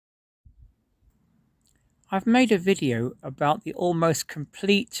I've made a video about the almost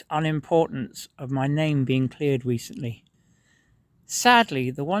complete unimportance of my name being cleared recently.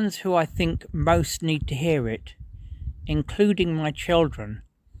 Sadly, the ones who I think most need to hear it, including my children,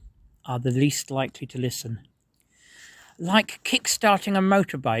 are the least likely to listen. Like kick-starting a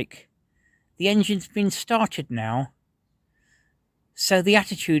motorbike, the engine's been started now, so the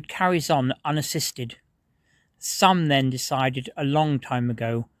attitude carries on unassisted. Some then decided a long time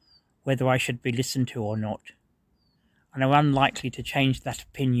ago whether I should be listened to or not, and are unlikely to change that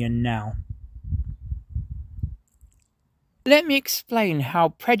opinion now. Let me explain how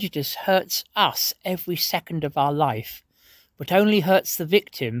prejudice hurts us every second of our life, but only hurts the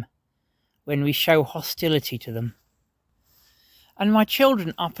victim when we show hostility to them. And my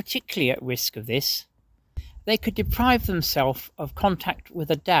children are particularly at risk of this. They could deprive themselves of contact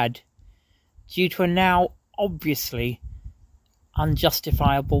with a dad due to a now obviously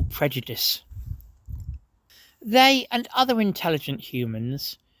unjustifiable prejudice. They and other intelligent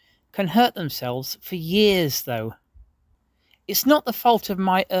humans can hurt themselves for years, though. It's not the fault of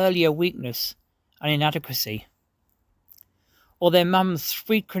my earlier weakness and inadequacy, or their mum's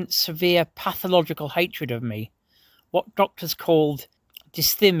frequent severe pathological hatred of me, what doctors called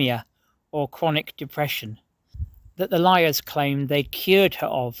dysthymia or chronic depression, that the liars claimed they'd cured her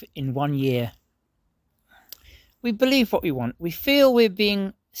of in 1 year. We believe what we want. We feel we're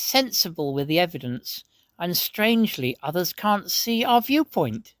being sensible with the evidence, and strangely others can't see our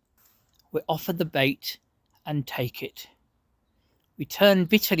viewpoint. We're offered the bait and take it. We turn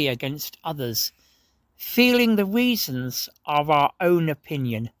bitterly against others, feeling the reasons of our own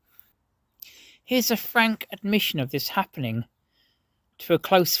opinion. Here's a frank admission of this happening to a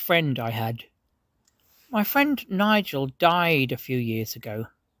close friend I had. My friend Nigel died a few years ago,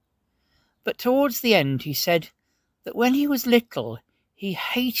 but towards the end he said that when he was little he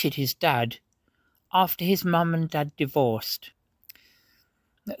hated his dad after his mum and dad divorced.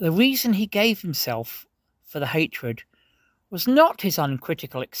 The reason he gave himself for the hatred was not his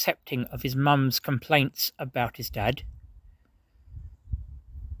uncritical accepting of his mum's complaints about his dad,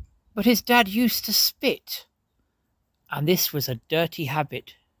 but his dad used to spit, and this was a dirty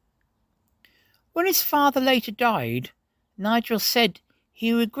habit. When his father later died, Nigel said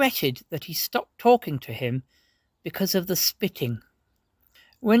he regretted that he stopped talking to him because of the spitting.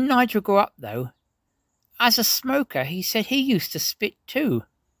 When Nigel grew up, though, as a smoker, he said he used to spit too.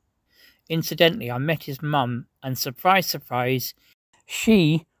 Incidentally, I met his mum, and surprise, surprise,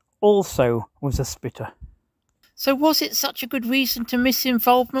 she also was a spitter. So was it such a good reason to miss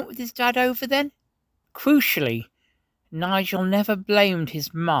involvement with his dad over then? Crucially, Nigel never blamed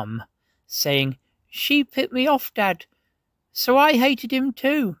his mum, saying, "She put me off, Dad, so I hated him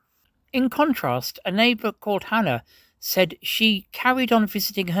too." In contrast, a neighbour called Hannah said she carried on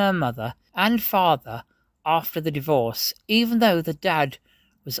visiting her mother and father after the divorce, even though the dad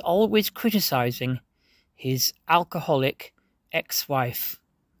was always criticising his alcoholic ex-wife,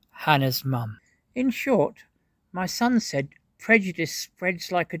 Hannah's mum. In short, my son said prejudice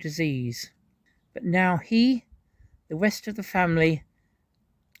spreads like a disease, but now he, the rest of the family,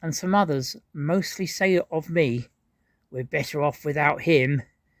 and some others mostly say of me, "We're better off without him."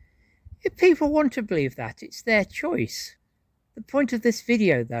 If people want to believe that, it's their choice. The point of this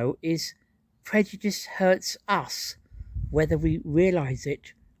video, though, is prejudice hurts us, whether we realise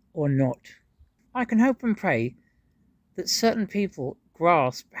it or not. I can hope and pray that certain people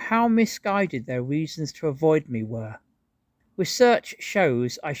grasp how misguided their reasons to avoid me were. Research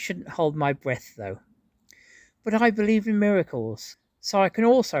shows I shouldn't hold my breath, though. But I believe in miracles, so I can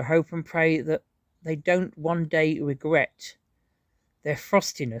also hope and pray that they don't one day regret their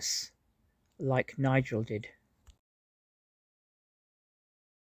frostiness like Nigel did.